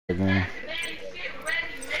game.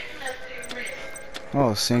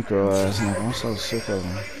 Oh, synchro ass nigga. I'm so sick of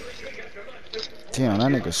him. Damn,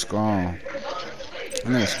 that nigga strong. That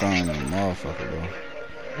nigga strong than a motherfucker,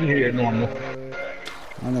 bro. Yeah, normal.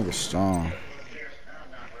 That nigga strong.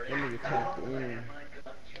 That nigga tapped in.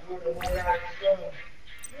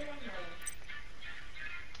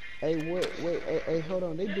 Hey, what? Wait, hey, hold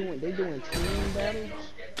on. They doing team battles?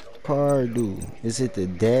 Card dude. Is it the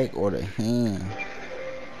deck or the hand?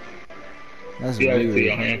 That's Yeah, it's your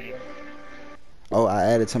weird. hand. Oh, I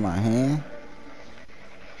added to my hand?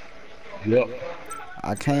 Yep.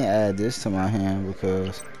 I can't add this to my hand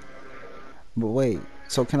because... But wait,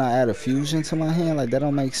 so can I add a fusion to my hand? Like, that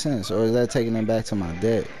don't make sense. Or is that taking it back to my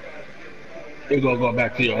deck? It's gonna go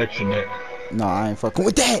back to your extra deck. No, I ain't fucking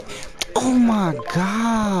with that. Oh my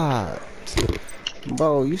god.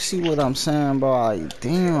 Bro, you see what I'm saying, bro? Like,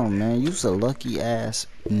 damn, man. You's a lucky ass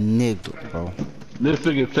nigga, bro. This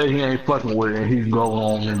nigga say he ain't fucking with it and he's going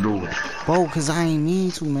on and do it. Bro, cause I ain't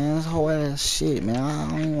mean to, man. This whole ass shit, man. I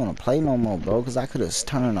don't even wanna play no more, bro. Cause I could've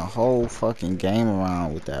turned the whole fucking game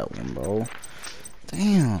around with that one, bro.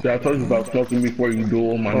 Damn. See, I told you Man. about fucking before you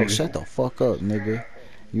duel, my Bro, nigga. shut the fuck up, nigga.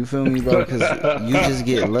 You feel me, bro? Cause you just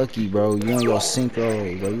get lucky, bro. You ain't your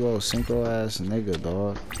synchro, bro. You old synchro ass nigga,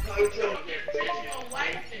 dog.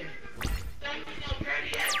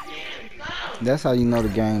 That's how you know the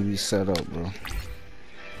game be set up, bro.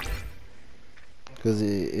 Cause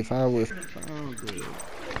if I would,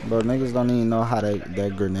 bro, niggas don't even know how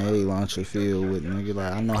that grenade launcher feel with nigga.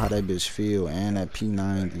 Like, I know how that bitch feel and that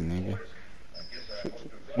P90, nigga.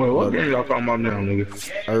 Wait, what Bro, game y'all talking about now, nigga?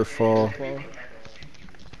 Earthfall.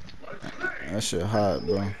 That shit hot,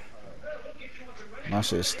 bro. My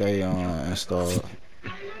shit stay on installed.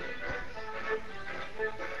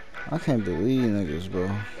 I can't believe niggas, bro.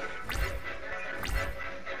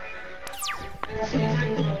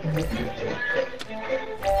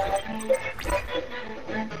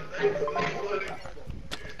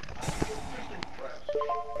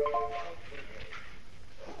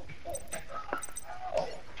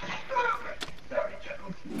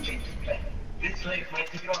 This slave might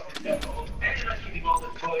take it off his demo, and not keeping all the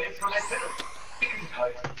toys for myself.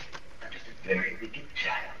 Because I'm just a very wicked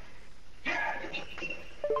child.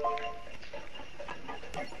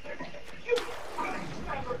 You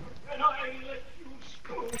stabber, and I let you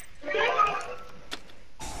spoon.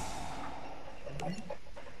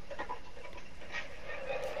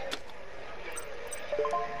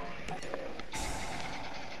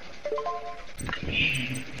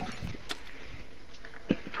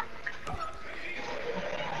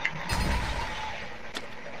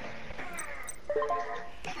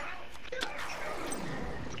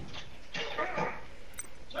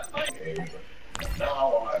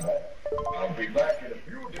 Now I'll be back in a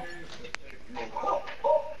few days to take you home.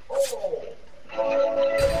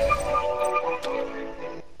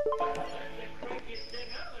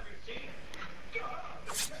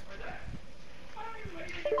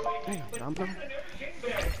 Damn, bro.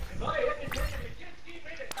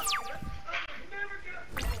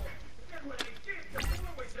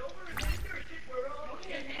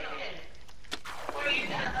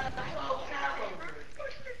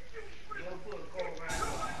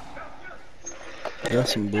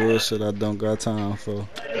 That's some bullshit I don't got time for.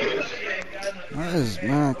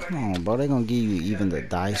 Man, come on, bro. They gonna give you even the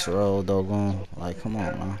dice roll, doggone. Like, come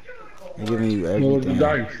on, man. They giving you What was the everything.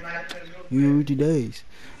 dice? You the days.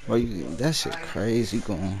 Bro, that shit crazy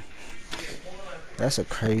going. That's a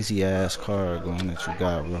crazy ass card going that you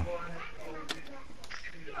got, bro.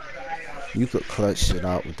 You could clutch shit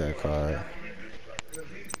out with that card.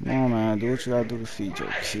 Come on, man. Do what you gotta do to feed your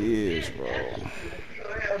kids, bro.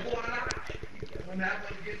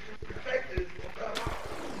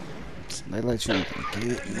 They let you even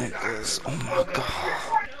get niggas. Oh my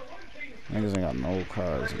god. Niggas ain't got no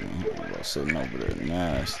cards in here, bro. Sitting over there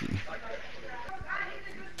nasty.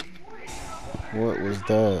 What was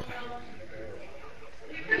that?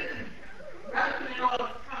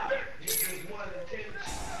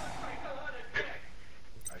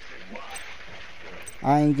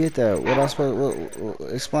 I ain't get that. What I supposed?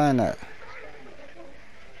 What, explain that.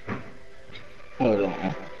 Hold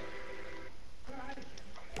on.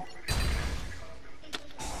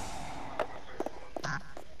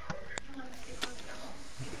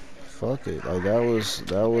 Fuck it. Like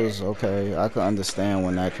that was okay. I could understand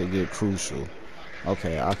when that could get crucial.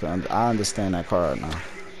 Okay, I understand that card now.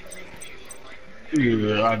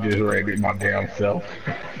 Yeah, I just read it my damn self.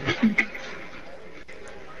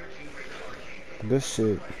 This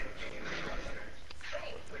shit.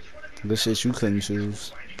 This shit you couldn't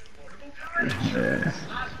choose.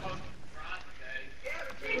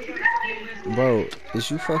 Bro, is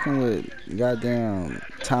you fucking with goddamn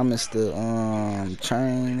Thomas the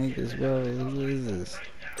train niggas, bro? Who is this?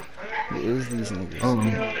 Who is these niggas? Oh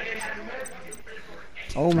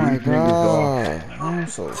my These niggas are. god. I'm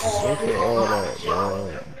so sick of all that,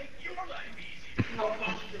 bro.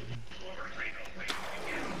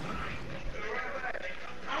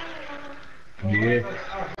 Yeah.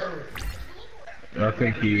 I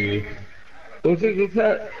think he is. What's his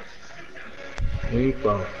attack? He's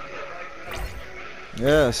fine.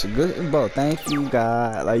 Yeah, it's a good, bro. Thank you,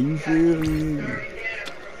 God. Like, you feel me?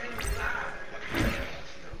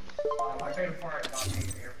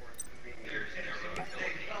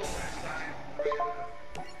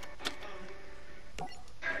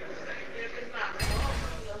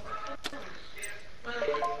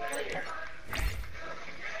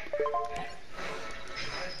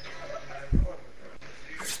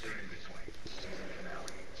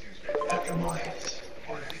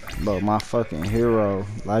 Bro, my fucking hero.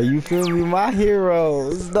 Like, you feel me? My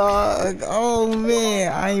heroes, dog. Oh,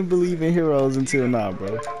 man. I ain't believe in heroes until now,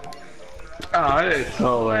 bro. Oh, that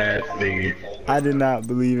so ass nigga. I did not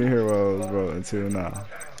believe in heroes, bro, until now.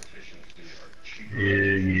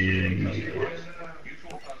 Yeah.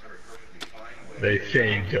 They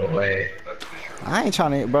changed your ass. I ain't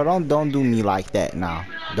trying to, bro. Don't do me like that now.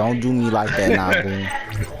 Don't do me like that now, boom.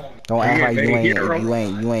 Don't act like you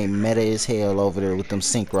ain't meta as hell over there with them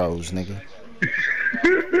synchros, nigga.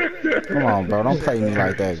 Come on, bro. Don't play me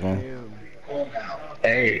like that, bro.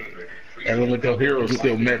 Hey, elemental heroes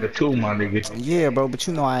still meta too, my nigga. Yeah, bro, but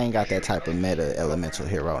you know I ain't got that type of meta elemental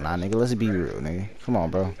hero now, nigga. Let's be real, nigga. Come on,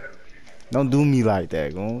 bro. Don't do me like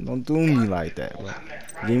that, bro. Don't do me like that, bro.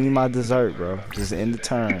 Give me my dessert, bro. Just end the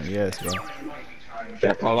turn. Yes, bro.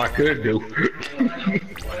 That's all I could do.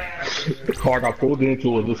 The card I pulled into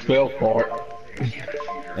was a spell card.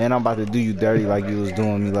 And I'm about to do you dirty like you was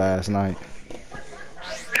doing me last night.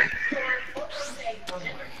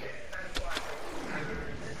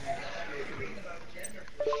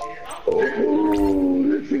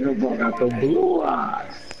 Ooh, this nigga brought out the blue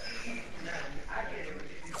eyes.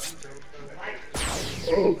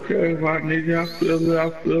 Okay, my nigga, I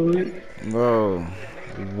feel it. Bro.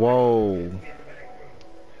 Whoa.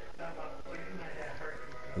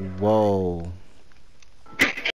 Whoa.